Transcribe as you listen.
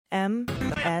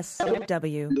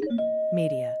MSW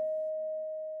Media.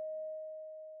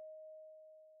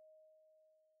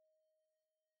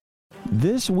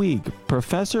 This week,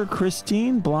 Professor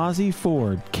Christine Blasey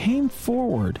Ford came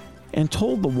forward and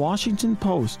told the Washington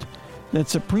Post that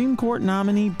Supreme Court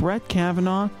nominee Brett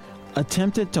Kavanaugh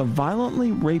attempted to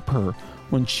violently rape her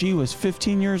when she was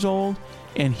 15 years old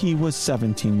and he was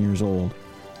 17 years old.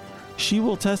 She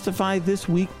will testify this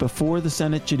week before the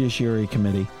Senate Judiciary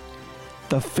Committee.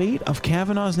 The fate of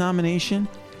Kavanaugh's nomination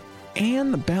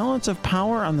and the balance of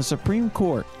power on the Supreme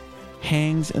Court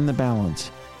hangs in the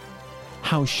balance.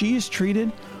 How she is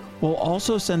treated will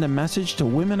also send a message to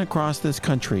women across this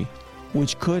country,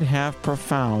 which could have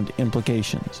profound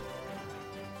implications.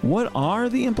 What are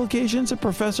the implications of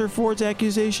Professor Ford's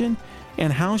accusation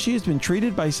and how she has been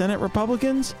treated by Senate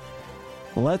Republicans?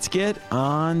 Let's get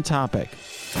on topic.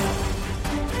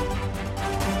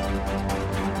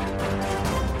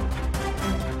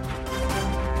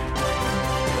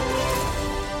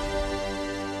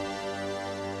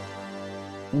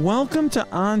 Welcome to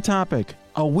On Topic,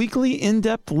 a weekly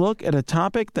in-depth look at a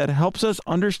topic that helps us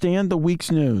understand the week's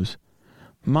news.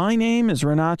 My name is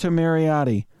Renato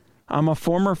Mariotti. I'm a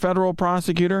former federal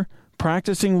prosecutor,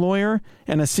 practicing lawyer,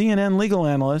 and a CNN legal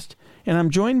analyst, and I'm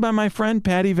joined by my friend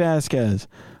Patti Vasquez,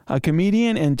 a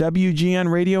comedian and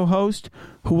WGN radio host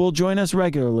who will join us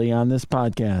regularly on this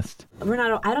podcast.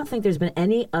 Renato, I don't think there's been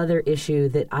any other issue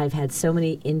that I've had so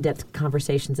many in-depth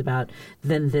conversations about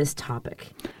than this topic.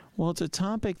 Well, it's a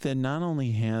topic that not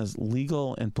only has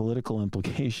legal and political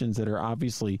implications that are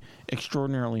obviously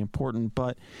extraordinarily important,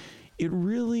 but it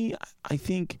really, I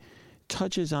think,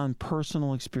 touches on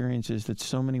personal experiences that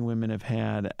so many women have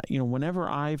had. You know, whenever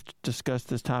I've discussed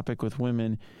this topic with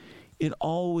women, it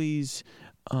always,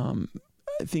 I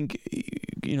think,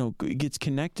 you know, it gets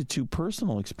connected to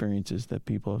personal experiences that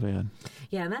people have had.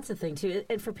 Yeah, and that's the thing, too.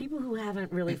 And for people who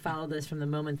haven't really followed this from the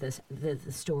moment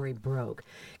the story broke,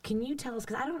 can you tell us,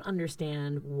 because I don't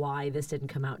understand why this didn't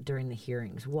come out during the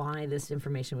hearings, why this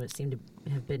information would seem to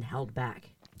have been held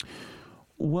back?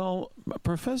 Well,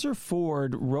 Professor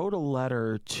Ford wrote a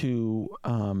letter to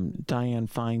Dianne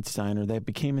Feinstein, or that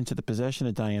became into the possession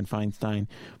of Dianne Feinstein.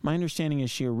 My understanding is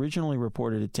she originally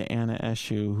reported it to Anna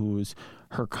Eshoo, who is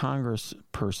her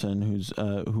congressperson,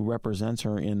 who represents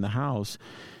her in the House.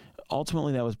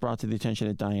 Ultimately, that was brought to the attention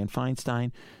of Dianne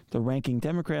Feinstein, the ranking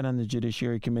Democrat on the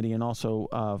Judiciary Committee, and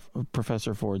also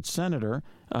Professor Ford's senator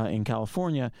in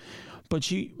California. But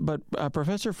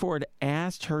Professor Ford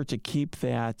asked her to keep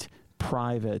that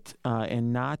private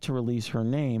and not to release her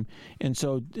name. And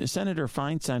so Senator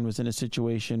Feinstein was in a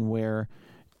situation where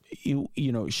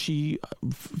she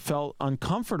felt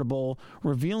uncomfortable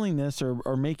revealing this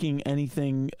or making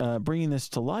anything, bringing this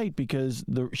to light, because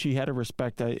she had to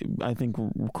respect, I think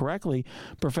correctly,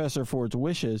 Professor Ford's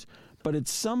wishes. But at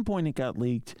some point it got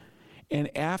leaked. And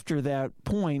after that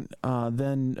point,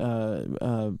 then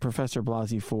Professor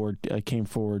Blasey Ford came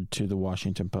forward to the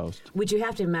Washington Post. Which you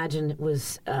have to imagine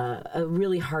was a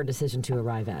really hard decision to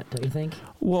arrive at, don't you think?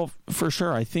 Well, for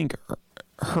sure. I think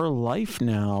her life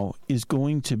now is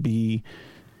going to be,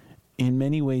 in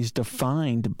many ways,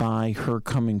 defined by her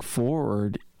coming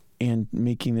forward and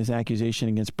making this accusation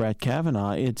against Brett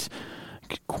Kavanaugh. It's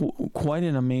quite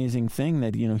an amazing thing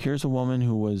that, here's a woman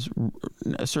who was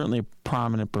certainly a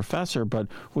prominent professor, but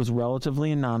was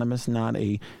relatively anonymous, not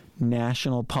a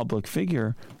national public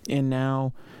figure. And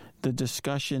now the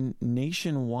discussion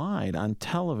nationwide on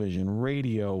television,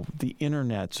 radio, the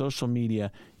internet, social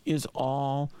media is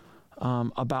all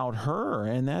about her,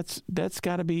 and that's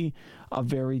got to be a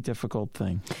very difficult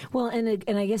thing. Well,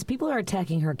 and I guess people are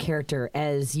attacking her character,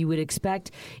 as you would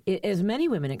expect, as many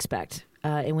women expect.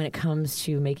 And when it comes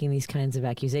to making these kinds of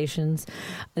accusations,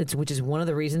 which is one of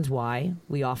the reasons why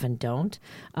we often don't,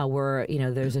 where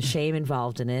there's a shame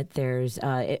involved in it.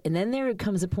 And then there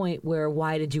comes a point where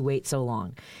why did you wait so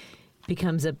long?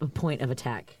 Becomes a point of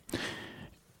attack.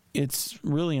 It's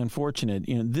really unfortunate.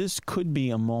 This could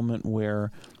be a moment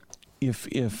where,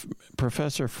 if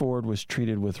Professor Ford was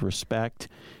treated with respect,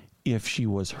 if she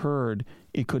was heard,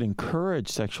 it could encourage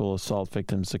sexual assault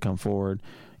victims to come forward.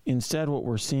 Instead, what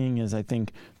we're seeing is, I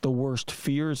think, the worst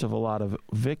fears of a lot of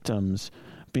victims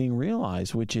being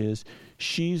realized, which is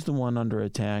she's the one under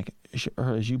attack.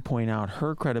 As you point out,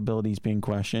 her credibility is being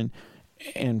questioned,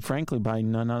 and frankly, by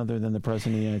none other than the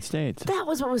President of the United States. That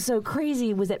was what was so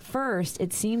crazy, was at first,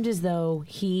 it seemed as though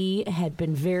he had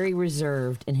been very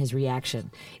reserved in his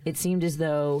reaction. It seemed as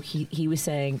though he was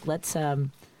saying, let's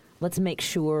let's make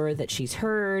sure that she's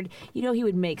heard. You know, he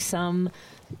would make some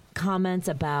comments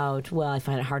about, well, I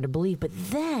find it hard to believe. But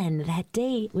then that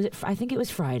day, I think it was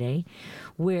Friday,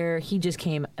 where he just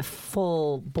came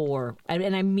full bore.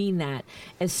 And I mean that.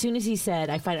 As soon as he said,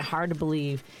 I find it hard to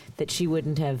believe that she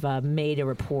wouldn't have made a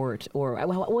report. Or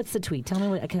what's the tweet? Tell me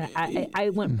what.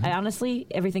 I honestly,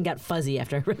 everything got fuzzy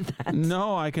after I read that.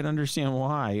 No, I can understand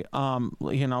why.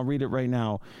 And I'll read it right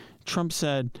now. Trump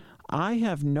said, I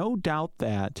have no doubt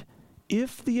that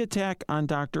if the attack on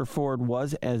Dr. Ford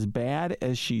was as bad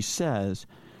as she says,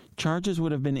 charges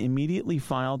would have been immediately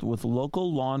filed with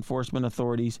local law enforcement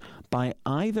authorities by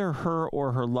either her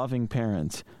or her loving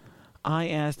parents. I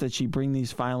ask that she bring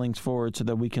these filings forward so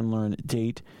that we can learn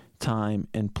date, time,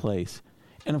 and place.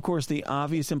 And, of course, the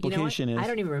obvious implication is... I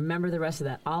don't even remember the rest of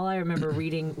that. All I remember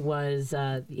reading was,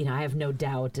 I have no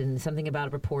doubt, and something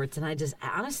about reports. And I just,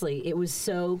 honestly, it was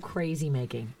so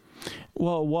crazy-making.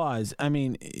 Well, it was. I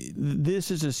mean, this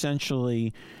is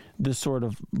essentially the sort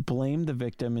of blame the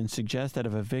victim and suggest that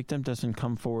if a victim doesn't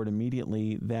come forward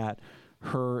immediately, that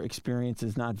her experience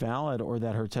is not valid or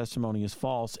that her testimony is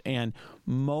false. And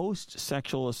most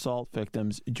sexual assault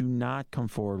victims do not come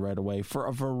forward right away for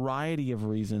a variety of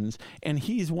reasons. And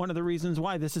he's one of the reasons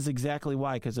why. This is exactly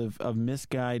why, because of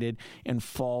misguided and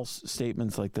false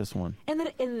statements like this one.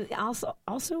 And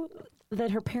also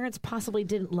that her parents possibly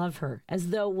didn't love her,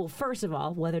 as though, well, first of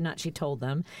all, whether or not she told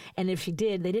them, and if she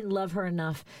did, they didn't love her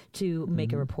enough to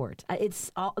make a report.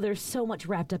 There's so much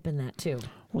wrapped up in that, too.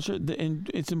 Well, sure,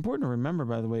 and it's important to remember,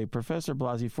 by the way, Professor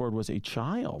Blasey Ford was a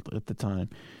child at the time.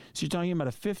 So you're talking about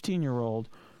a 15-year-old,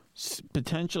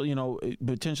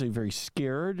 potentially very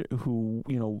scared, who,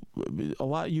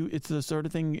 it's the sort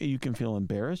of thing you can feel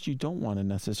embarrassed. You don't want to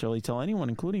necessarily tell anyone,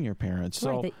 including your parents.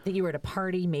 So, right, that you were at a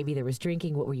party, maybe there was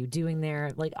drinking, what were you doing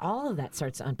there? Like, all of that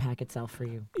starts to unpack itself for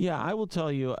you. Yeah, I will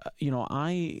tell you,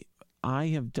 I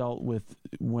have dealt with,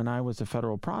 when I was a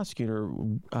federal prosecutor,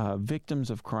 victims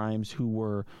of crimes who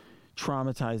were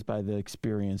traumatized by the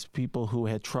experience, people who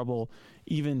had trouble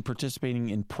even participating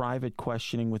in private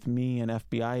questioning with me and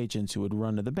FBI agents who would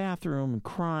run to the bathroom and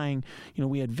crying.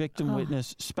 We had victim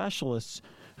witness specialists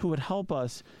who would help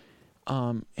us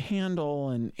handle,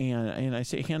 and I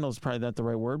say handle is probably not the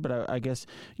right word, but I guess,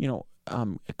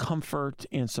 comfort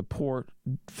and support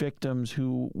victims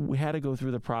who had to go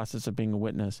through the process of being a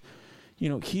witness.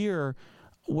 Here,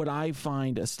 what I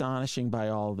find astonishing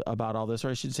about all this, or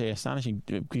I should say astonishing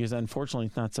because unfortunately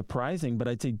it's not surprising, but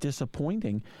I'd say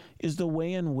disappointing, is the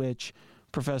way in which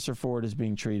Professor Ford is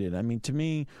being treated. I mean, to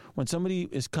me, when somebody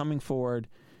is coming forward,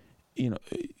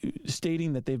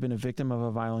 stating that they've been a victim of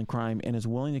a violent crime and is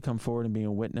willing to come forward and be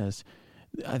a witness,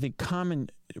 I think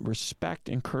common respect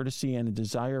and courtesy and a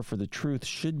desire for the truth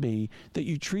should be that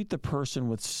you treat the person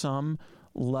with some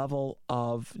level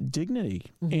of dignity.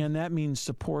 Mm-hmm. And that means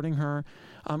supporting her.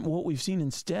 What we've seen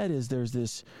instead is there's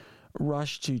this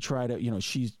rush to try to,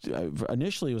 she's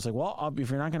initially was like, well, if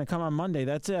you're not going to come on Monday,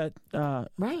 that's it.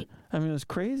 Right. I mean, it was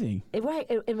crazy. Right.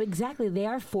 Exactly. They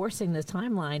are forcing this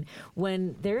timeline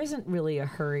when there isn't really a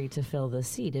hurry to fill the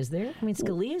seat, is there? I mean,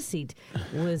 Scalia's seat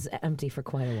was empty for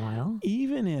quite a while.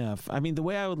 Even if, the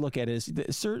way I would look at it is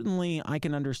that certainly I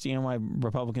can understand why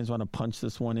Republicans want to punch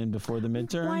this one in before the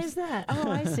midterms. Why is that? Oh,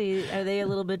 I see. Are they a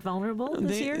little bit vulnerable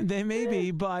this year? They may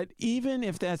be, but even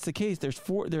if that's the case, there's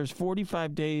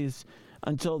 45 days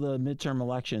until the midterm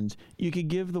elections. You could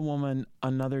give the woman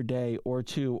another day or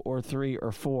two or three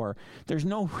or four. There's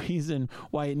no reason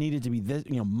why it needed to be this,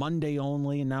 Monday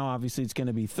only, and now obviously it's going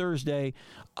to be Thursday.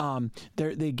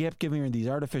 They kept giving her these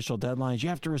artificial deadlines. You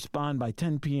have to respond by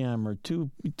 10 p.m. or 2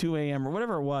 a.m. or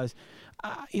whatever it was.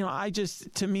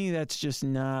 To me, that's just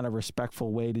not a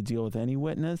respectful way to deal with any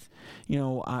witness.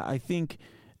 I think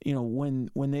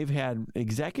when they've had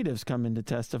executives come in to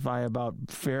testify about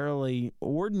fairly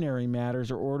ordinary matters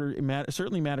or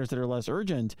certainly matters that are less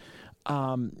urgent,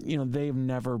 they've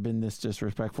never been this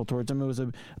disrespectful towards them. It was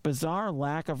a bizarre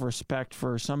lack of respect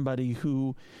for somebody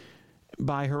who,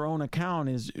 by her own account,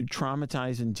 is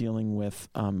traumatized and dealing with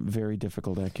very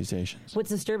difficult accusations. What's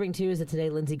disturbing, too, is that today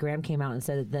Lindsey Graham came out and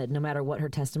said that no matter what her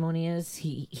testimony is,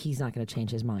 he's not going to change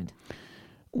his mind.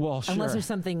 Well, sure. Unless there's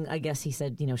something, I guess he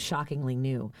said, shockingly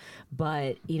new.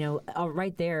 But,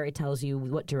 right there, it tells you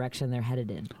what direction they're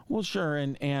headed in. Well, sure.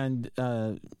 And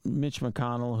Mitch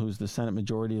McConnell, who's the Senate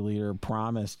Majority Leader,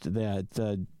 promised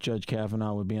that Judge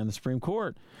Kavanaugh would be on the Supreme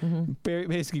Court,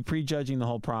 basically prejudging the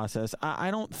whole process. I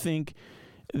don't think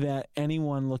that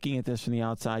anyone looking at this from the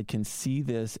outside can see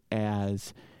this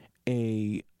as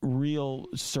a real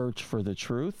search for the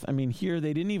truth. I mean, here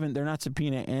they're not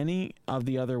subpoena any of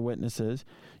the other witnesses.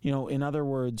 In other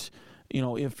words,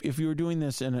 if you were doing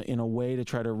this in a way to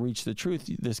try to reach the truth,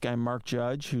 this guy Mark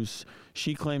Judge,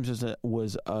 she claims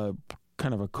was a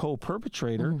kind of a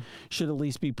co-perpetrator, should at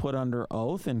least be put under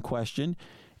oath and questioned.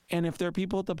 And if there are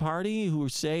people at the party who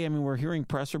say, we're hearing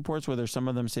press reports, whether some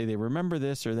of them say they remember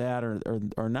this or that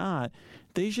or not,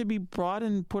 they should be brought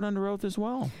and put under oath as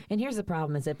well. And here's the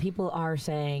problem is that people are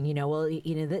saying,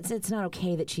 it's not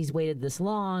okay that she's waited this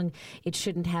long. It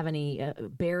shouldn't have any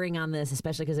bearing on this,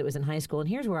 especially because it was in high school. And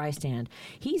here's where I stand.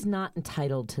 He's not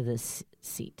entitled to this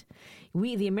seat.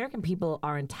 We, the American people,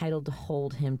 are entitled to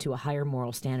hold him to a higher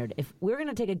moral standard. If we're going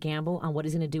to take a gamble on what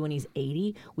he's going to do when he's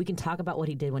 80, we can talk about what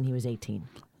he did when he was 18.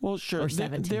 Well, sure. Or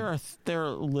 17. There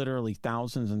are literally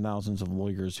thousands and thousands of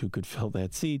lawyers who could fill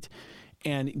that seat.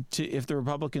 And if the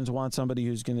Republicans want somebody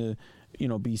who's going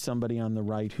to, be somebody on the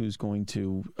right who's going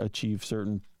to achieve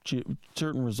certain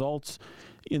results,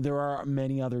 there are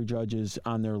many other judges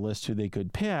on their list who they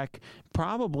could pick,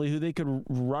 probably who they could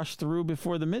rush through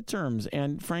before the midterms.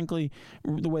 And frankly,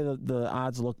 the way the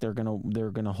odds look, they're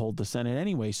gonna hold the Senate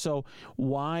anyway. So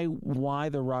why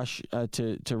the rush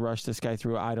to rush this guy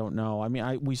through? I don't know.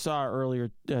 We saw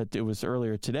earlier. It was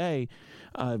earlier today.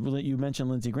 You mentioned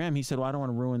Lindsey Graham. He said, "Well, I don't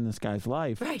want to ruin this guy's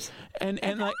life." Right.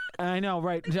 And like I know,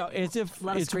 right? So as if a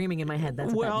lot of screaming in my head.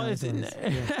 That's what that noise is.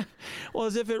 Yeah. Well,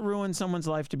 as if it ruins someone's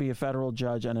life to be a federal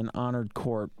judge on an honored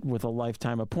court with a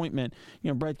lifetime appointment.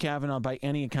 Brett Kavanaugh, by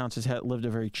any accounts, has lived a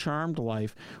very charmed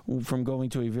life, from going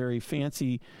to a very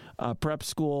fancy prep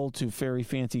school to very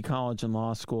fancy college and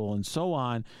law school and so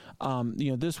on.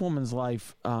 This woman's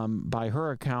life, by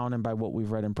her account and by what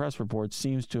we've read in press reports,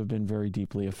 seems to have been very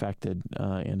deeply affected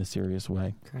in a serious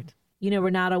way. Correct.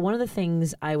 Renato, one of the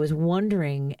things I was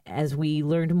wondering as we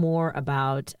learned more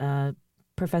about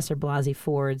Professor Blasey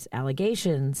Ford's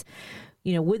allegations,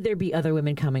 would there be other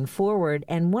women coming forward?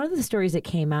 And one of the stories that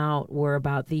came out were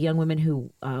about the young women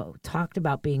who talked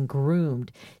about being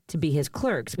groomed to be his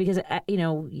clerks. Because,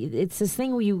 it's this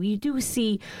thing where you do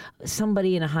see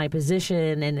somebody in a high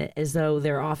position and as though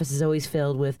their office is always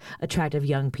filled with attractive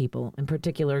young people, in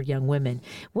particular young women.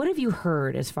 What have you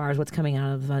heard as far as what's coming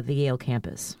out of the Yale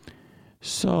campus?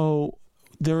 So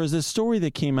there was a story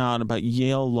that came out about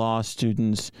Yale law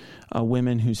students,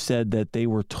 women who said that they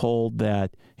were told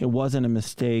that it wasn't a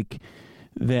mistake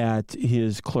that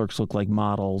his clerks looked like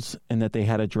models and that they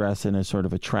had to dress in a sort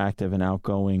of attractive and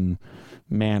outgoing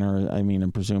manner. I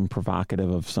presume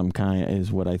provocative of some kind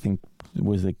is what I think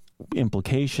was the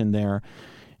implication there.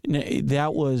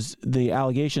 That was the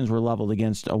allegations were leveled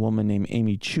against a woman named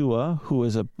Amy Chua, who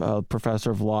is a professor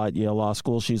of law at Yale Law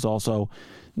School. She's also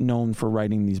known for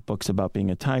writing these books about being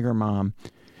a tiger mom.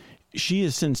 She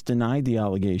has since denied the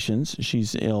allegations.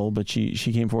 She's ill, but she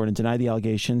came forward and denied the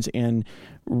allegations. And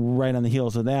right on the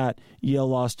heels of that, Yale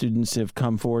law students have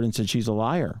come forward and said she's a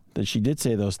liar, that she did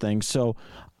say those things. So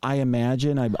I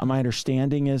imagine, my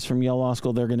understanding is from Yale Law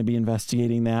School, they're going to be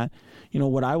investigating that.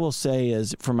 What I will say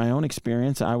is, from my own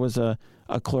experience, I was a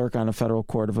clerk on a federal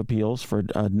court of appeals for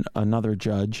another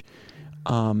judge.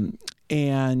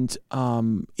 And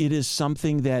it is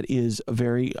something that is a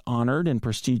very honored and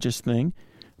prestigious thing,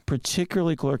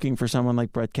 particularly clerking for someone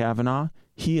like Brett Kavanaugh.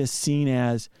 He is seen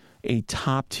as a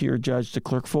top-tier judge to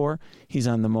clerk for. He's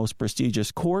on the most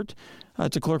prestigious court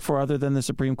to clerk for other than the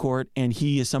Supreme Court, and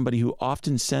he is somebody who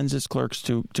often sends his clerks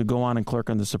to go on and clerk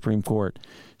on the Supreme Court.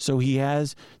 So he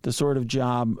has the sort of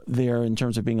job there in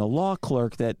terms of being a law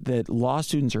clerk that law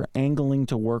students are angling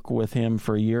to work with him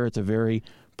for a year. It's a very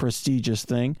prestigious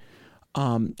thing.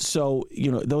 So,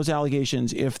 those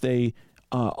allegations, if they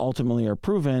ultimately are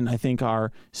proven, I think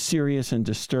are serious and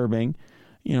disturbing.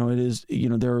 It is,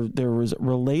 there was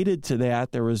related to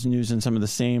that. There was news in some of the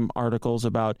same articles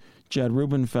about Jed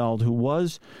Rubenfeld, who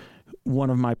was one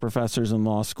of my professors in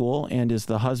law school and is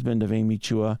the husband of Amy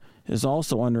Chua, is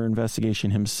also under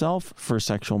investigation himself for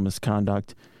sexual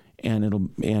misconduct.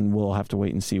 And we'll have to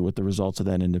wait and see what the results of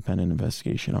that independent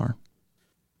investigation are.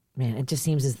 Man, it just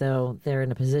seems as though they're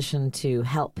in a position to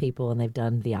help people and they've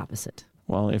done the opposite.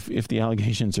 Well, if the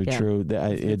allegations are true,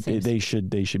 they should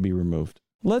be removed.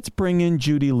 Let's bring in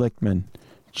Judith Lichtman.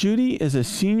 Judy is a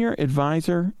senior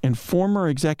advisor and former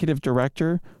executive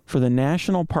director for the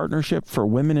National Partnership for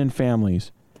Women and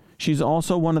Families. She's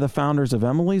also one of the founders of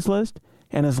Emily's List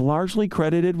and is largely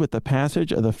credited with the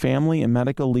passage of the Family and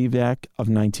Medical Leave Act of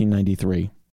 1993.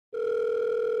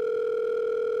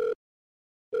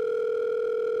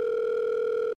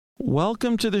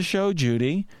 Welcome to the show,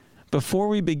 Judy. Before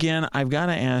we begin, I've got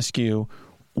to ask you,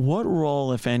 what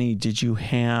role, if any, did you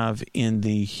have in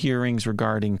the hearings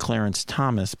regarding Clarence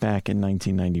Thomas back in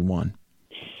 1991?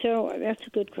 So that's a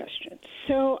good question.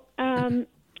 So I,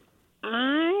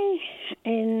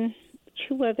 in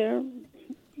two other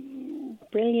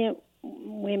brilliant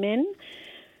women.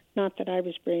 Not that I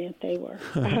was brilliant, they were.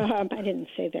 I didn't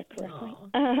say that correctly.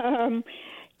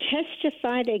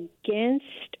 Testified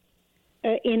against,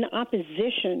 in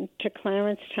opposition to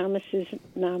Clarence Thomas's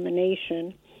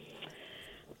nomination.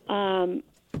 I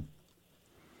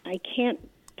can't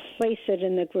place it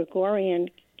in the Gregorian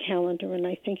calendar, and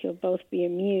I think you'll both be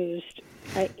amused.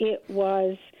 It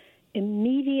was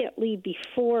immediately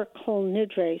before Kol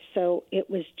Nidre, so it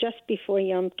was just before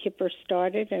Yom Kippur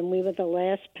started, and we were the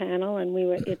last panel, and we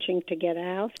were itching to get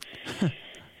out.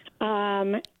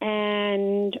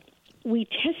 And we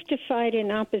testified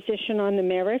in opposition on the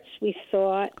merits. We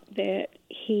thought that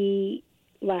he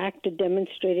lacked a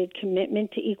demonstrated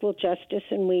commitment to equal justice,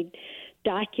 and we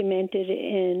documented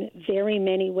in very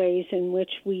many ways in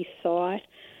which we thought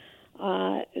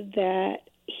that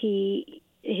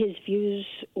his views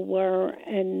were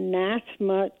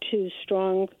anathema to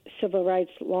strong civil rights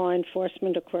law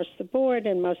enforcement across the board,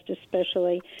 and most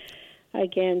especially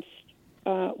against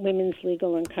women's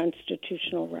legal and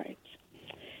constitutional rights.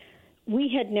 We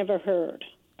had never heard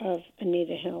of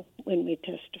Anita Hill when we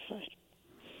testified.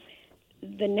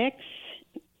 The next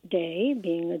day,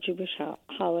 being a Jewish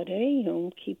holiday,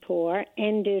 Yom Kippur,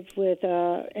 ended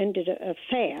a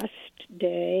fast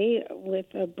day with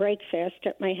a break fast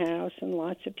at my house and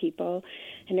lots of people,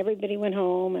 and everybody went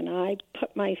home, and I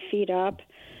put my feet up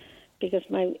because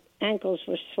my ankles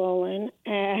were swollen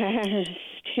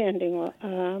standing,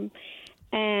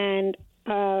 and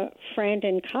a friend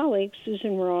and colleague,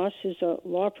 Susan Ross, who's a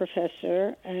law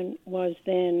professor and was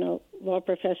then a law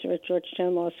professor at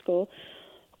Georgetown Law School,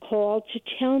 called to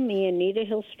tell me Anita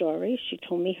Hill's story. She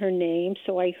told me her name.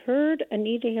 So I heard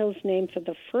Anita Hill's name for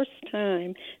the first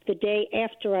time the day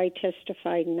after I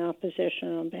testified in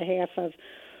opposition on behalf of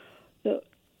the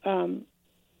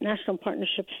National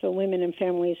Partnerships for Women and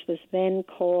Families, was then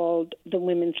called the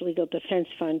Women's Legal Defense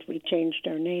Fund. We changed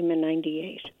our name in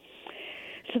 98.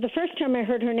 So the first time I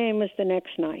heard her name was the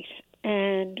next night.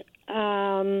 And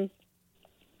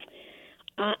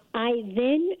I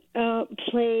then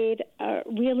played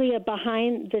really a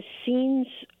behind-the-scenes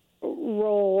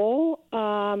role,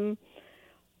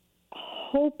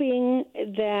 hoping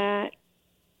that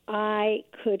I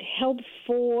could help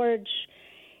forge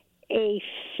a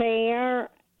fair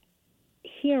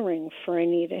hearing for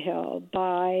Anita Hill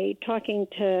by talking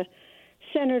to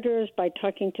senators, by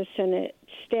talking to Senate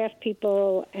staff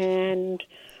people, and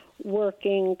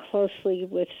working closely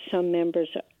with some members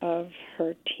of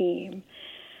her team.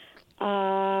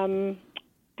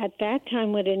 At that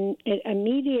time,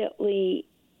 immediately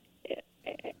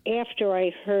after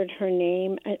I heard her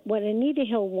name, what Anita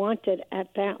Hill wanted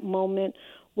at that moment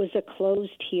was a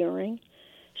closed hearing.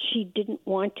 She didn't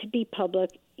want to be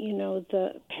public. You know,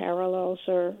 the parallels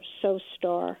are so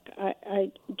stark.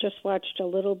 I just watched a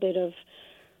little bit of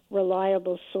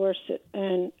Reliable Source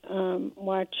and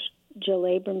watched Jill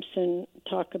Abramson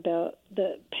talk about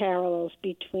the parallels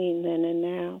between then and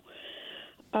now.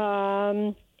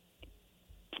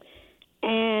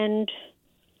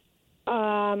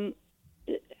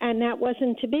 And that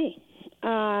wasn't to be.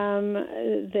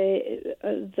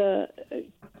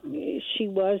 She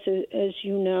was, as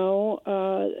you know,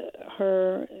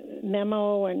 her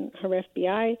memo and her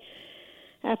FBI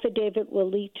affidavit will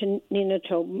lead to Nina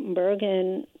Totenberg,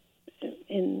 and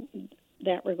in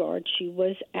that regard, she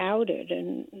was outed,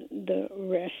 and the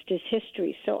rest is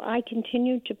history. So I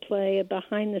continued to play a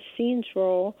behind-the-scenes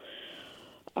role,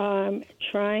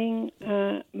 trying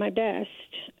my best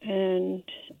and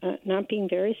not being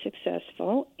very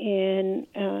successful in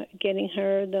getting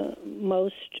her the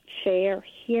most fair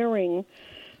hearing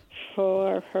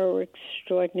for her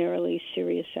extraordinarily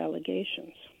serious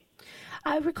allegations.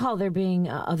 I recall there being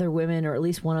other women, or at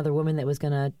least one other woman that was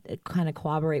going to kind of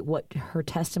corroborate what her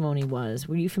testimony was.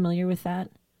 Were you familiar with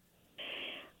that?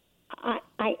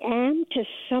 I am to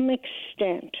some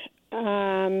extent.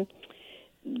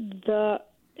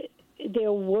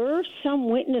 There were some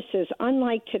witnesses,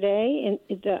 unlike today, and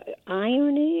the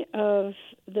irony of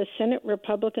the Senate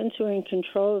Republicans who are in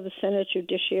control of the Senate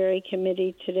Judiciary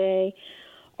Committee today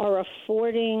are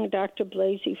affording Dr.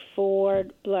 Blasey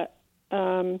Ford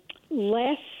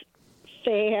less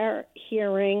fair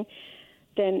hearing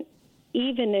than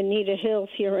even Anita Hill's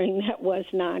hearing that was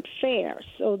not fair.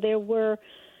 So there were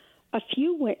a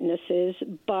few witnesses,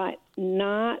 but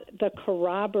not the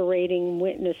corroborating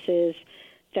witnesses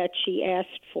that she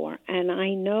asked for. And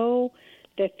I know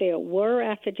that there were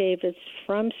affidavits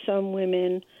from some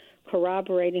women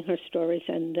corroborating her stories,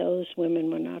 and those women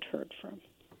were not heard from.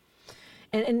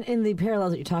 And in the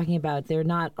parallels that you're talking about, they're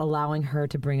not allowing her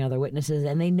to bring other witnesses,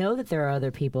 and they know that there are other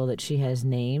people that she has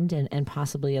named and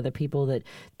possibly other people that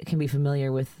can be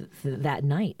familiar with that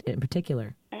night in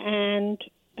particular. And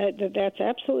that's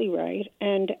absolutely right.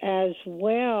 And as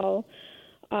well,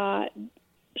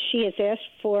 she has asked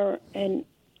for an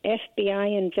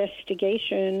FBI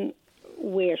investigation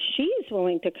where she is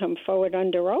willing to come forward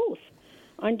under oath,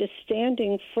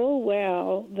 understanding full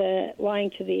well that lying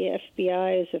to the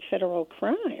FBI is a federal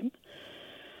crime,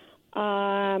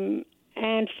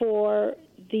 and for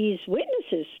these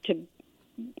witnesses to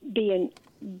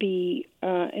be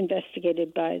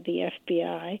investigated by the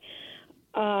FBI.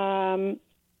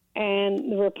 And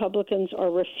the Republicans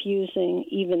are refusing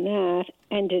even that.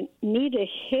 And Anita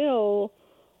Hill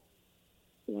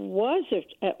was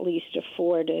at least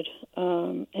afforded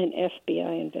an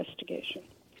FBI investigation.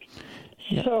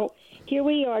 Yeah. So here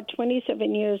we are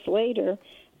 27 years later,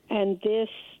 and this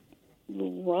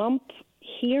rump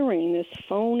hearing, this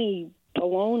phony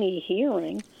baloney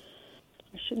hearing,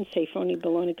 I shouldn't say phony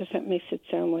baloney because that makes it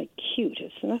sound like cute.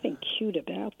 There's nothing cute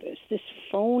about this. This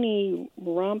phony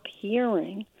rump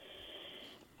hearing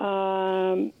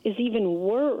is even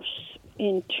worse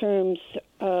in terms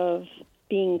of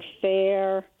being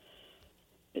fair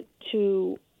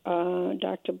to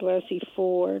Dr. Blasey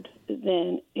Ford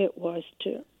than it was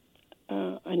to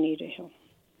Anita Hill.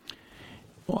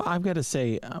 Well, I've got to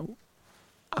say,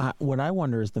 what I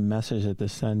wonder is the message that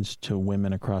this sends to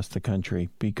women across the country,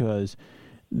 because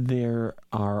there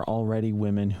are already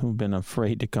women who've been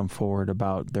afraid to come forward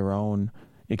about their own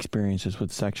experiences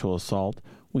with sexual assault.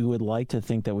 We would like to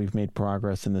think that we've made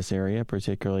progress in this area,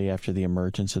 particularly after the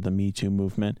emergence of the Me Too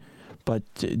movement. But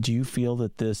do you feel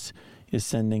that this is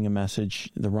sending a message,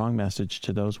 the wrong message,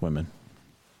 to those women?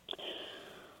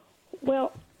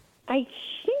 Well, I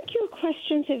think your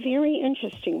question's a very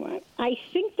interesting one. I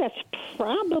think that's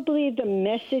probably the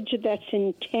message that's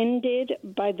intended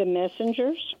by the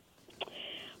messengers,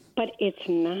 but it's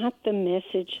not the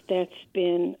message that's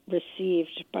been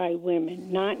received by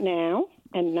women, not now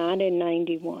and not in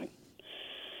 91.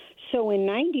 So in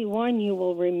 91, you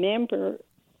will remember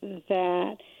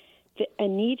that the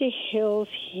Anita Hill's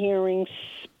hearing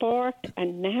sparked a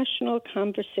national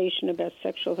conversation about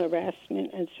sexual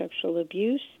harassment and sexual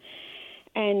abuse,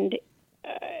 and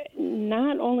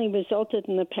not only resulted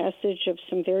in the passage of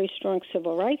some very strong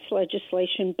civil rights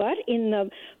legislation, but in the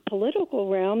political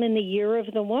realm in the Year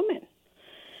of the Woman.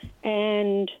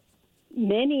 And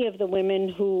many of the women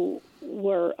who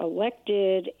were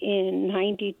elected in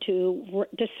 92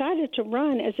 decided to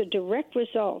run as a direct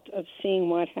result of seeing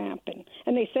what happened.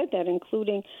 And they said that,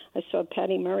 including, I saw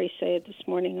Patty Murray say it this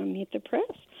morning on Meet the Press.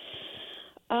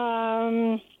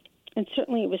 And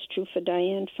certainly it was true for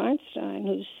Dianne Feinstein,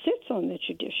 who sits on the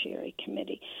Judiciary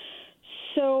Committee.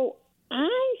 So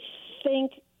I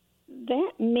think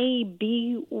that may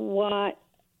be what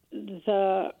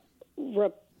the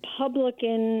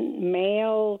Republican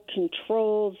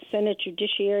male-controlled Senate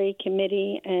Judiciary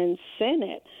Committee and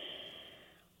Senate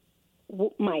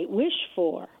might wish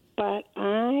for, but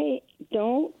I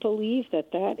don't believe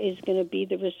that that is going to be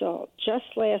the result.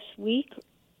 Just last week,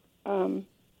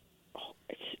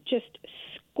 just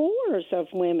scores of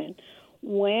women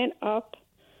went up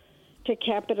to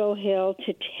Capitol Hill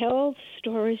to tell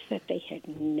stories that they had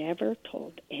never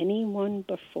told anyone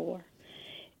before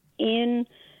in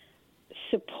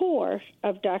support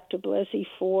of Dr. Blasey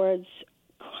Ford's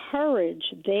courage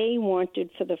they wanted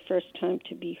for the first time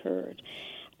to be heard.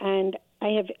 And I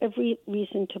have every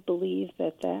reason to believe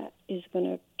that that is going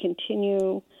to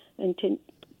continue into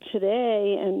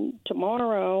today and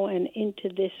tomorrow and into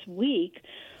this week,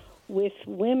 with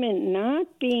women not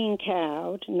being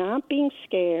cowed, not being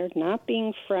scared, not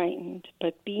being frightened,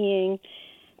 but being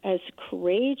as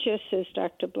courageous as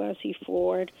Dr. Blasey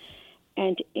Ford,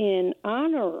 and in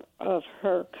honor of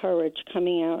her courage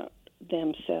coming out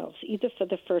themselves, either for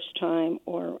the first time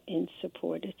or in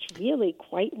support. It's really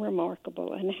quite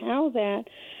remarkable. And how that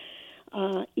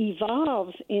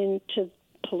evolves into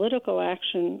political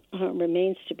action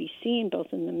remains to be seen, both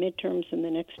in the midterms and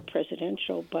the next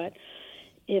presidential. But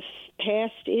if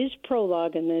past is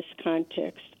prologue in this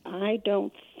context, I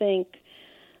don't think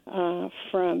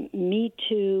from Me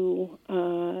Too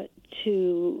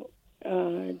to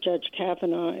Judge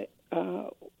Kavanaugh,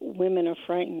 women are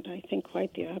frightened. I think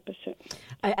quite the opposite.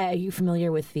 Are you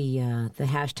familiar with the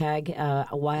hashtag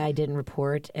Why I Didn't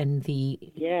Report and the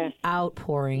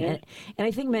outpouring? Yes. And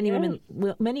I think many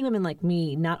women like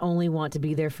me not only want to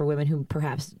be there for women who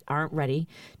perhaps aren't ready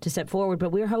to step forward,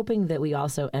 but we're hoping that we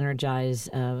also energize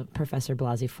Professor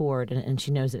Blasey Ford, and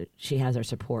she knows that she has our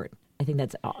support. I think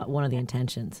that's one of the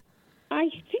intentions. I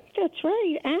think that's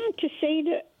right. And to say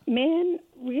to men,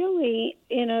 really,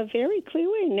 in a very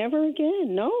clear way, never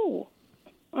again. No.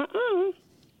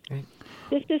 Right.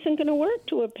 This isn't going to work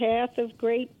to a path of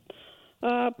great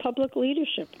public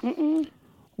leadership.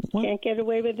 Can't get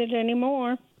away with it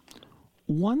anymore.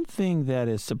 One thing that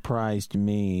has surprised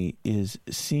me is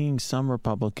seeing some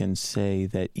Republicans say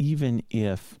that even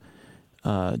if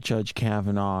Judge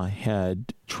Kavanaugh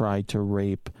had tried to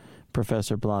rape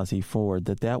Professor Blasey Ford,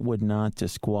 that would not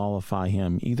disqualify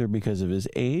him either because of his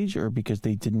age or because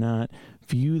they did not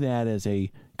view that as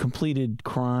a completed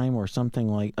crime or something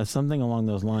along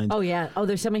those lines. Oh yeah. Oh,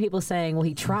 there's so many people saying, "Well,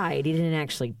 he tried. He didn't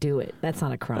actually do it. That's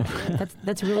not a crime."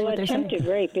 That's really what they're saying. Attempted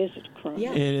rape is a crime.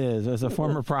 Yeah. It is. As a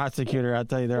former prosecutor, I'll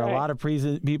tell you, there are a lot of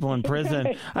people in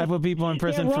prison. I put people in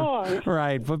prison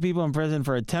put people in prison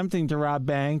for attempting to rob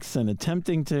banks and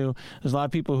there's a lot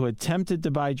of people who attempted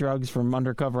to buy drugs from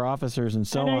undercover officers and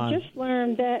so on. I just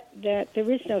learned that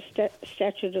there is no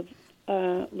statute of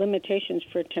limitations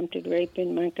for attempted rape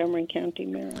in Montgomery County,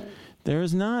 Maryland. There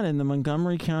is not, and the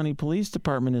Montgomery County Police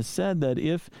Department has said that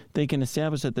if they can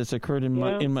establish that this occurred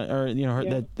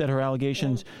that her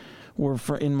allegations were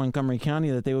in Montgomery County,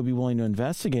 that they would be willing to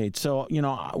investigate. So,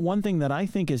 one thing that I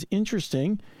think is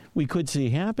interesting, we could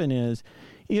see happen is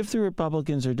if the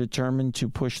Republicans are determined to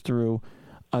push through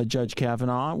Judge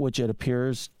Kavanaugh, which it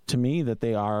appears to me that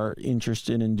they are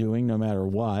interested in doing no matter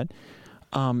what.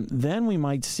 Then we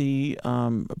might see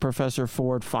Professor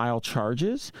Ford file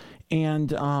charges, and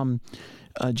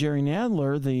Jerry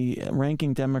Nadler, the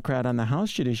ranking Democrat on the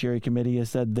House Judiciary Committee, has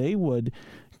said they would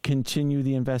continue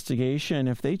the investigation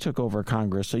if they took over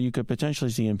Congress. So you could potentially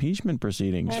see impeachment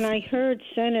proceedings. And I heard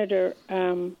Senator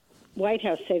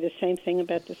Whitehouse say the same thing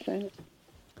about the Senate.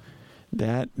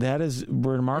 That is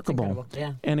remarkable.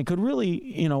 Yeah. And it could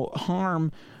really,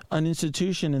 harm an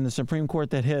institution in the Supreme Court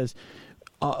that has.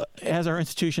 As our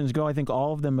institutions go, I think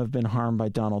all of them have been harmed by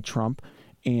Donald Trump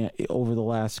over the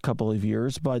last couple of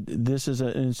years. But this is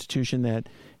an institution that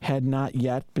had not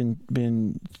yet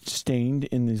been stained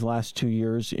in these last 2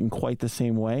 years in quite the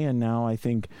same way. And now I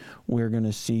think we're going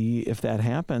to see, if that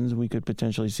happens, we could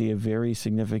potentially see a very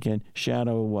significant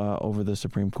shadow over the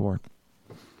Supreme Court.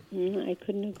 I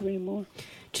couldn't agree more.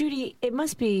 Judy, it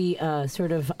must be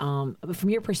sort of, from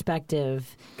your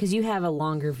perspective, because you have a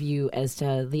longer view as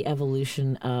to the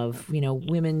evolution of,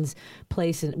 women's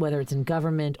place, whether it's in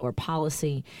government or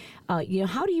policy.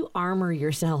 How do you armor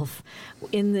yourself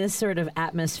in this sort of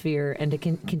atmosphere and to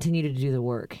continue to do the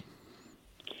work?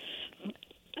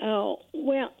 Oh,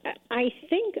 well, I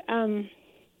think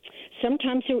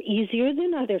sometimes they're easier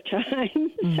than other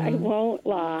times. I won't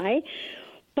lie.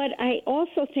 But I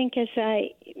also think, as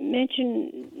I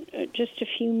mentioned just a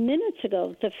few minutes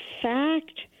ago, the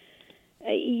fact,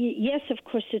 yes, of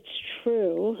course, it's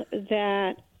true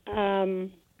that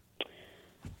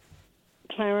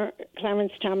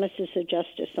Clarence Thomas is a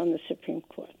justice on the Supreme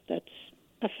Court. That's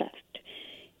a fact.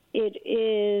 It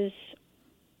is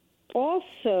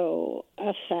also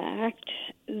a fact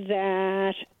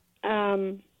that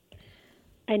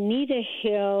Anita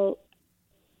Hill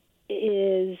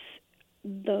is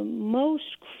the most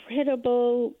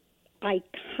credible,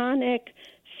 iconic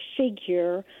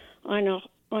figure on a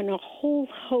whole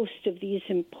host of these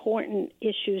important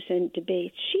issues and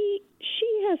debates.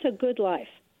 She has a good life,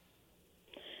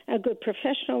 a good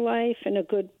professional life, and a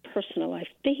good personal life.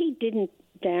 They didn't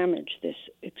damage this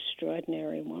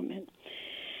extraordinary woman.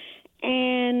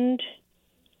 And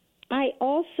I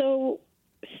also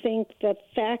think the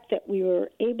fact that we were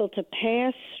able to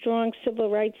pass strong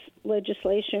civil rights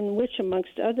legislation, which,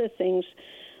 amongst other things,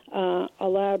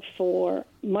 allowed for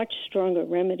much stronger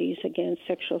remedies against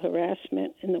sexual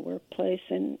harassment in the workplace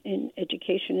and in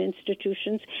education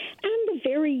institutions, and the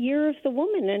very year of the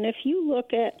woman. And if you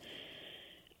look at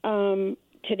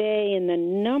today and the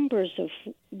numbers of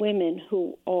women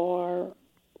who are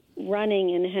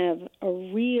running and have a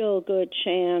real good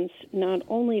chance, not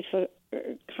only for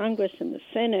Congress and the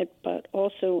Senate, but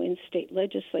also in state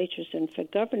legislatures and for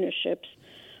governorships,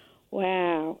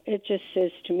 wow, it just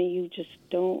says to me,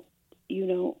 you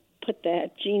don't put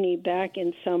that genie back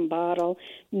in some bottle.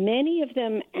 Many of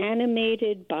them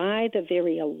animated by the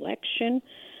very election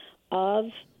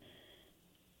of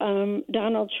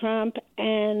Donald Trump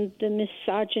and the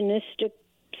misogynistic,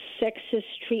 sexist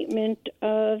treatment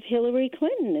of Hillary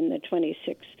Clinton in the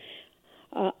 26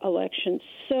 election.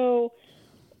 So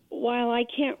while I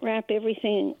can't wrap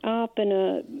everything up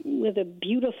with a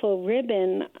beautiful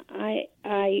ribbon,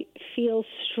 I feel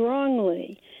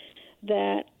strongly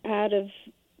that out of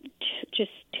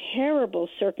just terrible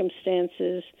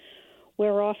circumstances,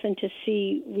 we're often to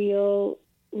see real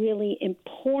really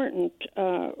important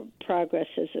progress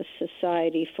as a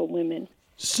society for women.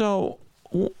 So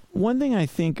one thing I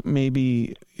think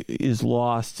maybe is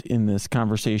lost in this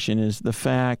conversation is the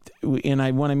fact,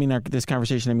 and when I mean this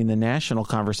conversation, I mean the national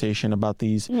conversation about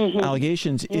these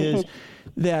allegations, is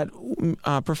that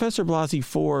Professor Blasey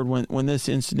Ford, when this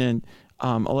incident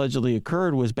allegedly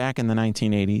occurred, was back in the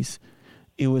 1980s.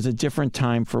 It was a different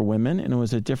time for women, and it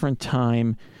was a different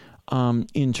time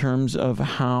in terms of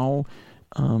how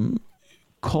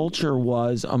culture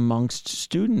was amongst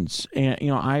students.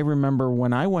 And, I remember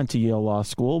when I went to Yale Law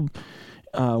School,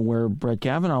 where Brett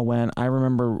Kavanaugh went, I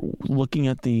remember looking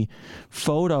at the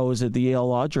photos at the Yale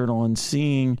Law Journal and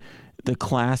seeing the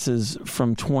classes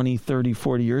from 20, 30,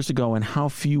 40 years ago and how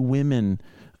few women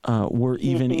were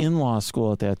even in law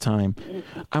school at that time.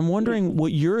 I'm wondering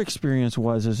what your experience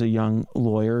was as a young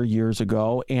lawyer years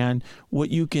ago and what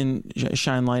you can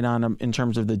shine light on in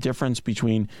terms of the difference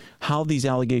between how these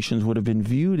allegations would have been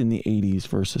viewed in the 80s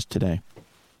versus today.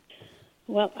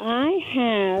 Well, I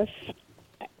have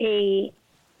a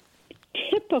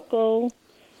typical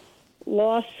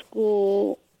law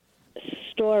school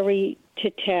story to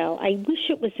tell. I wish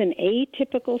it was an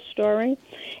atypical story.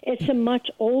 It's a much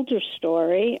older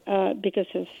story because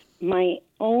of my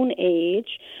own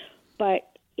age,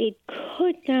 but it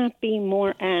could not be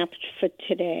more apt for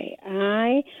today.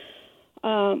 I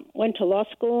went to law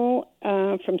school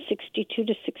from 62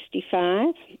 to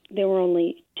 65. There were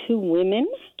only 2 women.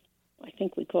 I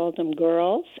think we called them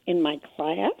girls in my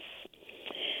class.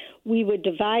 We were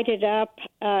divided up,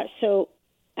 so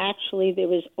actually there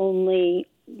was only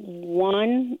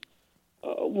 1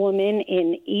 woman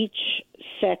in each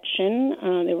section.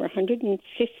 There were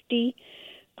 150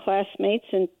 classmates,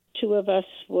 and 2 of us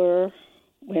were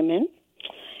women.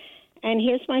 And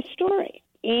here's my story.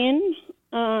 In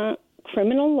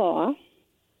criminal law,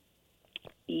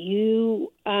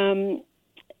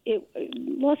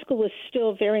 law school was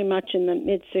still very much in the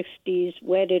mid-60s,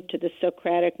 wedded to the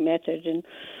Socratic method, and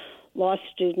law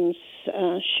students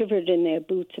shivered in their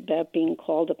boots about being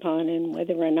called upon and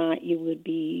whether or not you would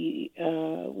be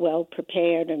well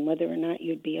prepared and whether or not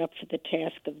you'd be up for the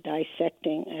task of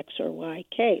dissecting X or Y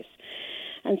case.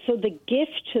 And so the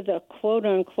gift to the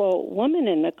quote-unquote woman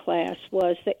in the class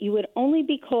was that you would only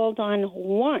be called on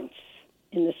once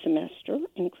in the semester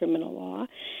in criminal law,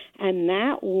 and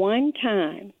that one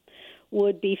time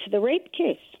would be for the rape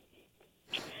case.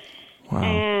 Wow.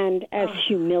 And as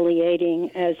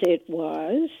humiliating as it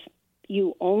was,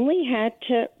 you only had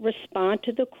to respond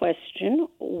to the question,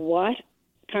 what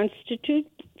constitutes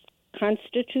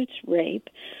rape,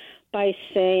 by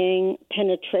saying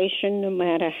penetration no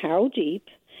matter how deep,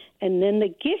 and then the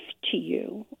gift to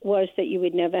you was that you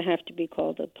would never have to be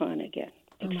called upon again,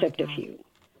 except if you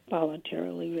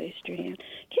voluntarily raised your hand.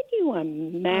 Can you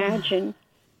imagine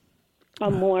a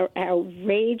more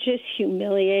outrageous,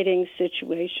 humiliating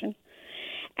situation?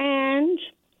 And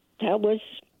that was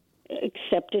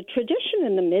accepted tradition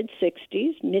in the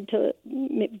mid-60s,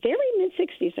 very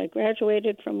mid-60s. I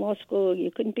graduated from law school.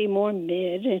 You couldn't be more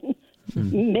mid in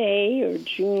May or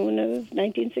June of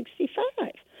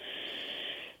 1965.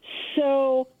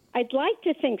 So I'd like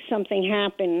to think something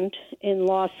happened in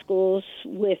law schools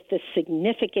with the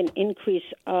significant increase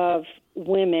of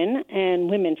women and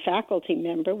women faculty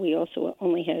member. We also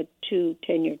only had 2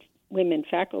 tenured women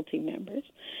faculty members.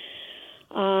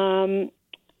 And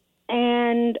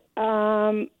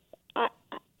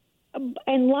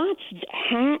lots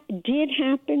did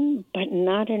happen, but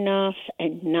not enough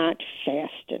and not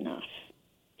fast enough.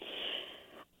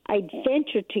 I'd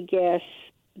venture to guess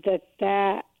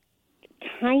that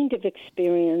kind of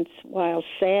experience, while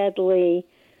sadly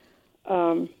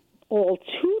all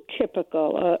too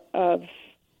typical of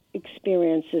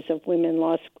experiences of women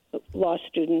law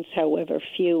students, however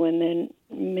few, and then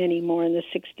many more in the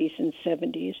 60s and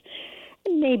 70s,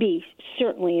 and maybe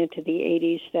certainly into the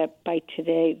 80s, that by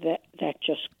today that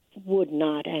just would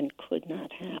not and could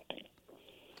not happen.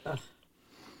 Ugh.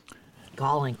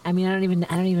 Galling. I mean, I don't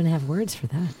even have words for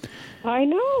that. I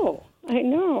know.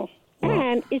 Well,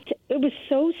 and it was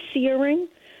so searing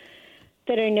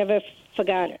that I never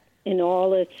forgot it in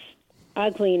all its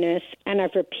ugliness, and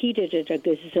I've repeated it a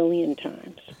gazillion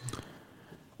times.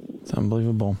 It's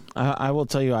unbelievable. I will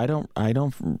tell you,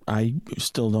 I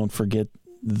still don't forget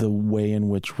the way in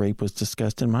which rape was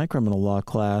discussed in my criminal law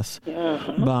class.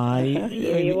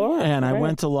 Here you are. And I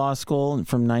went to law school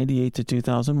from 98 to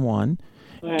 2001.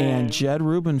 And Jed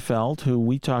Rubenfeld, who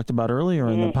we talked about earlier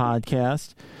in the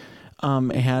podcast,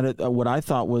 had what I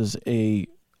thought was a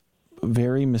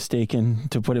very mistaken,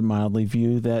 to put it mildly,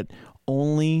 view that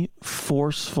only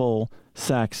forceful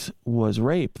sex was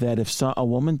rape, that if a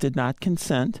woman did not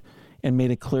consent and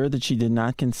made it clear that she did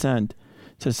not consent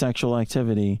to sexual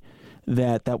activity,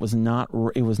 that was not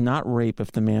rape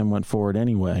if the man went forward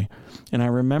anyway. And I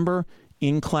remember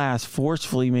in class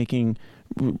forcefully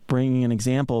bringing an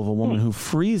example of a woman who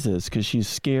freezes because she's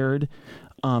scared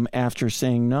after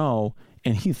saying no,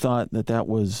 and he thought that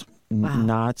was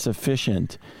not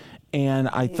sufficient. And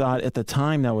I thought at the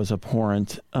time that was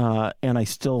abhorrent, and I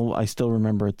still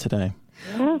remember it today.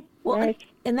 Yeah, well, right.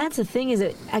 And that's the thing, is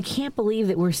that I can't believe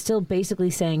that we're still basically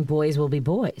saying boys will be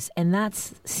boys. And that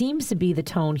seems to be the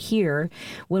tone here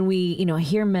when we,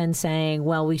 hear men saying,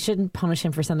 well, we shouldn't punish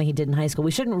him for something he did in high school. We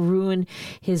shouldn't ruin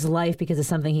his life because of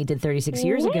something he did 36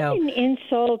 years ago. What an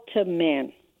insult to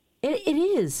men. It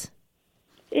is.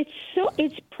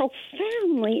 It's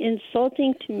profoundly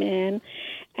insulting to men,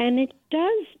 and it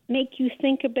does make you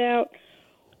think about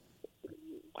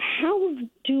how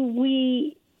do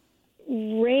we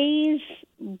raise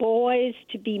boys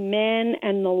to be men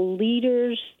and the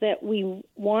leaders that we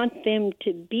want them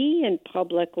to be in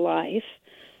public life,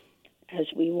 as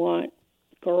we want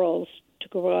girls to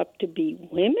grow up to be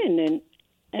women and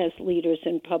as leaders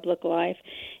in public life,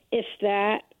 if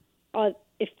that's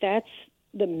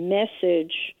the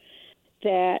message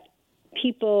that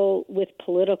people with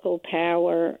political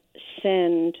power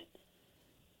send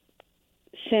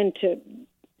to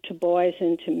boys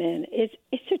and to men. It's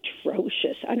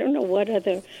atrocious. I don't know what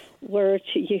other word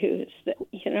to use.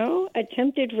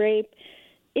 Attempted rape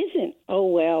isn't, oh,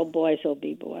 well, boys will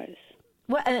be boys.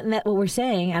 Well, and that's what we're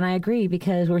saying, and I agree,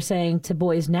 because we're saying to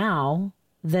boys now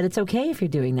that it's okay if you're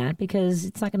doing that because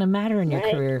it's not going to matter in your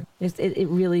career. It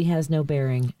really has no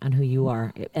bearing on who you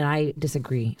are, and I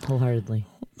disagree wholeheartedly.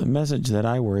 The message that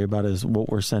I worry about is what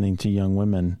we're sending to young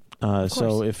women.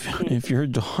 So if your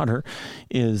daughter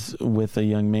is with a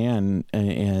young man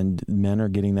and men are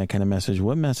getting that kind of message,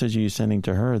 what message are you sending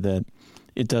to her that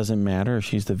it doesn't matter if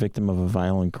she's the victim of a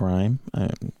violent crime?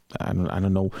 I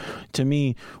don't know. To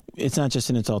me, it's not just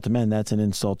an insult to men. That's an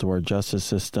insult to our justice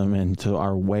system and to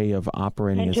our way of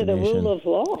operating as a nation. And to the rule of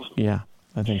law. Yeah,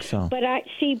 I think so. But I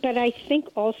think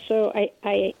also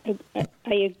I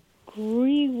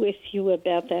agree with you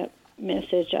about that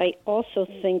message. I also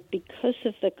think because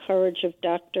of the courage of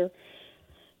Dr.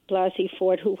 Blasey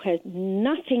Ford, who had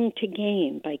nothing to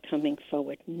gain by coming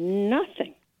forward,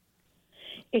 nothing,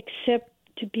 except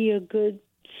to be a good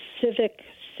civic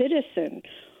citizen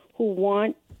who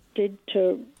wanted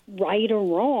to right a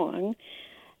wrong,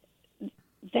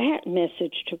 that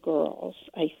message to girls,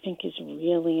 I think, is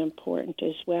really important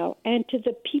as well. And to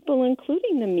the people,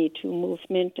 including the Me Too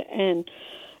movement and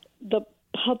the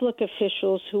public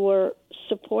officials who are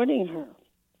supporting her.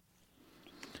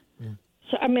 Yeah.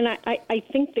 So, I mean, I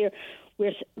think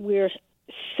we're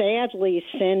sadly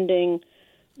sending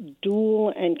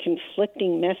dual and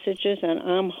conflicting messages, and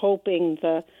I'm hoping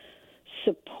the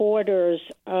supporters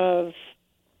of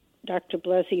Dr.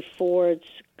 Blasey Ford's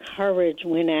courage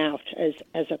win out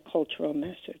as a cultural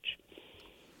message.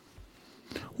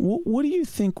 What do you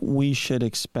think we should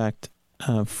expect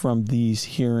from these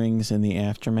hearings in the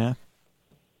aftermath?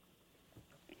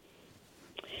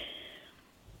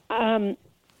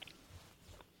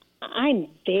 I'm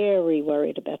very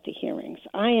worried about the hearings.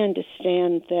 I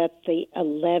understand that the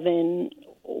 11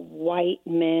 white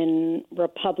men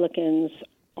Republicans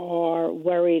are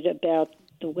worried about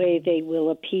the way they will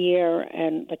appear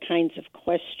and the kinds of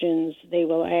questions they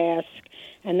will ask,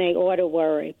 and they ought to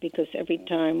worry because every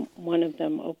time one of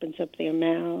them opens up their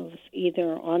mouths,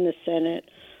 either on the Senate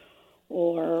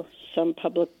or some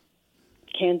public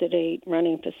candidate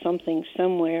running for something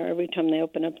somewhere, every time they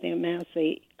open up their mouths,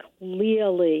 they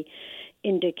clearly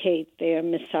indicate their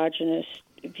misogynist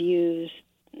views,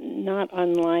 not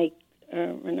unlike,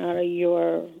 Renato,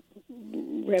 your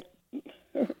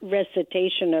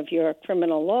recitation of your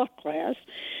criminal law class.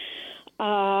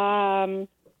 So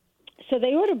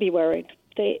they ought to be worried.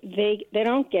 They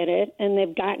don't get it, and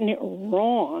they've gotten it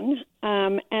wrong.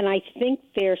 And I think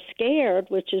they're scared,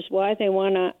 which is why they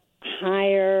want to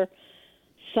hire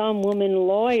some woman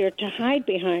lawyer to hide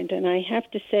behind. And I have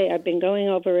to say, I've been going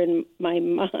over in my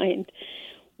mind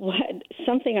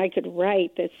something I could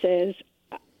write that says,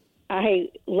 I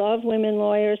love women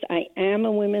lawyers. I am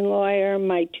a women lawyer.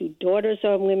 My 2 daughters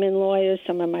are women lawyers.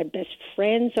 Some of my best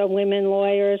friends are women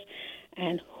lawyers.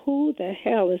 And who the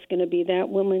hell is going to be that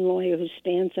woman lawyer who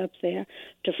stands up there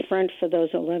to front for those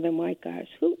 11 white guys?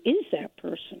 Who is that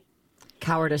person?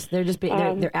 Cowardice. They're just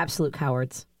they're absolute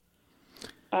cowards.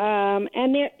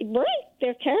 And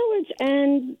they're cowards,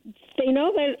 and they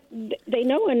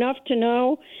know enough to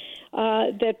know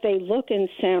that they look and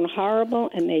sound horrible,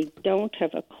 and they don't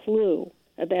have a clue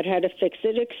about how to fix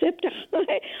it, except to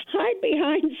hide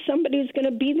behind somebody who's going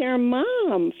to be their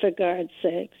mom, for God's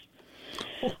sakes.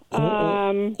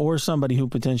 Or somebody who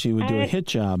potentially would do a hit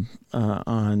job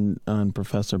on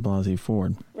Professor Blasey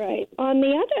Ford. Right. On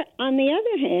the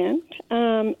other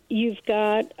hand, you've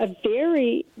got a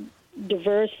very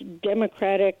diverse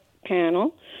Democratic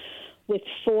panel with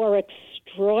 4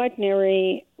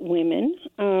 extraordinary women,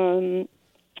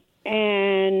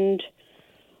 and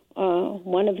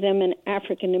one of them an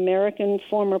African-American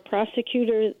former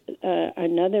prosecutor,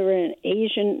 another an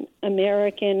Asian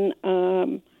American,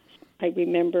 I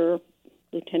remember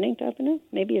Lieutenant Governor,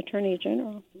 maybe Attorney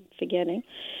General, forgetting,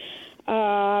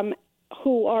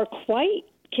 who are quite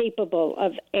capable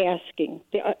of asking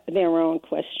their own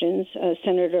questions.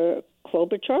 Senator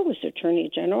Klobuchar was Attorney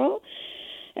General,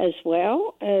 as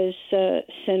well as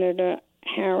Senator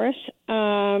Harris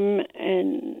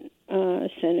and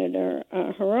Senator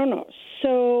Hirono.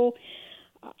 So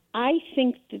I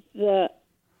think that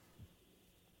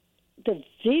the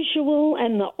visual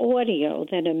and the audio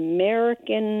that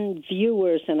American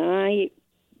viewers, and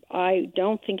I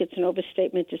don't think it's an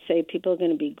overstatement to say people are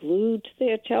going to be glued to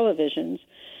their televisions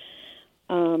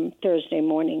Thursday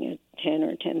morning at 10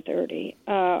 or 10:30,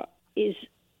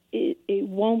 it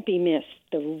won't be missed.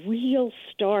 The real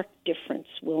stark difference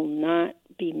will not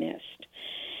be missed.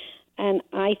 And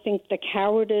I think the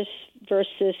cowardice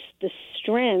versus the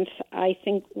strength, I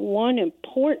think one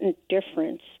important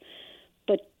difference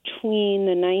between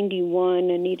the 91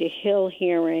 Anita Hill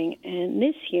hearing and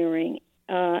this hearing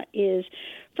is,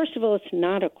 first of all, it's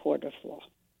not a court of law.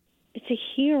 It's a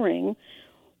hearing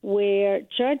where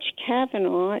Judge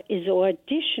Kavanaugh is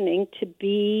auditioning to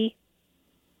be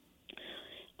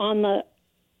on the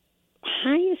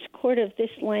highest court of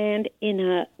this land in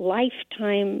a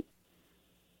lifetime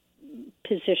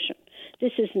position.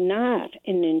 This is not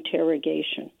an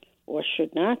interrogation, or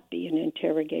should not be an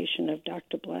interrogation, of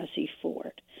Dr. Blasey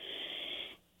Ford.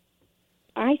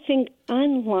 I think,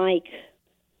 unlike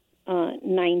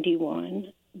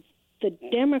 91, the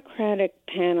Democratic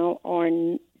panel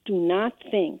do not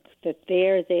think that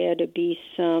they're there to be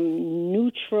some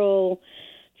neutral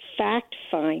fact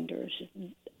finders,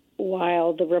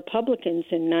 while the Republicans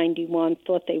in 91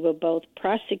 thought they were both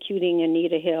prosecuting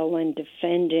Anita Hill and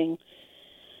defending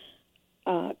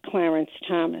Clarence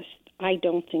Thomas. I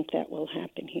don't think that will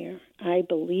happen here. I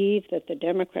believe that the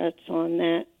Democrats on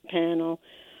that panel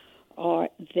are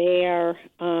there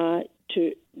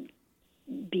to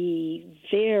be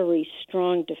very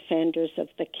strong defenders of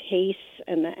the case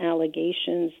and the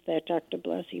allegations that Dr.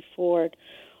 Blasey Ford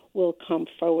will come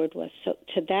forward with. So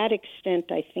to that extent,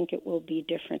 I think it will be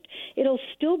different. It'll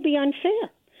still be unfair.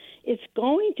 It's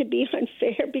going to be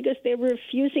unfair because they're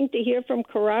refusing to hear from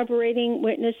corroborating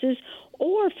witnesses,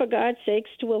 or, for God's sakes,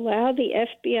 to allow the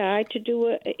FBI to do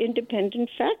an independent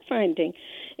fact-finding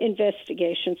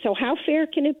investigation. So how fair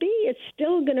can it be? It's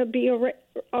still going to be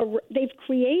they've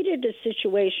created a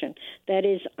situation that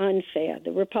is unfair.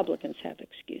 The Republicans have,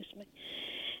 excuse me.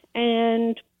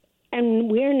 And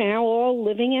we're now all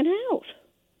living it out.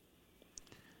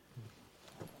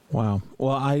 Wow.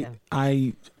 Well,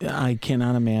 I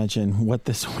cannot imagine what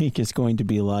this week is going to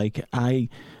be like. I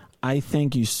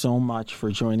thank you so much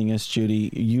for joining us, Judy.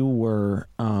 You were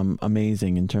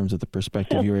amazing in terms of the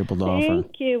perspective you were able to offer.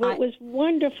 Thank you. It was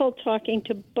wonderful talking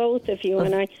to both of you,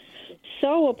 and I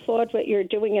so applaud what you're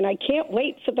doing, and I can't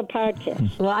wait for the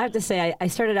podcast. Well, I have to say, I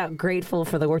started out grateful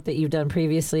for the work that you've done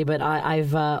previously, but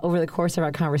I've over the course of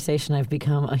our conversation, I've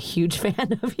become a huge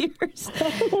fan of yours.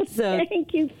 So,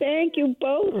 thank you,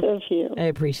 both of you. I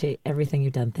appreciate everything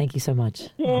you've done. Thank you so much.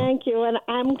 Thank you, and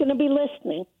I'm going to be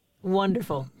listening.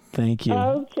 Wonderful. Thank you.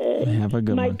 Okay. Have a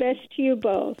good one. My best to you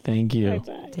both. Thank you.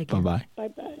 Bye-bye. Take care. Bye-bye.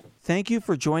 Bye-bye. Thank you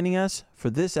for joining us for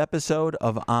this episode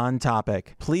of On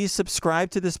Topic. Please subscribe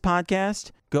to this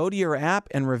podcast, go to your app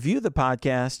and review the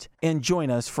podcast, and join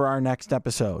us for our next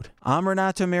episode. I'm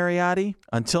Renato Mariotti.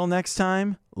 Until next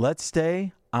time, let's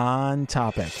stay on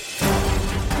topic.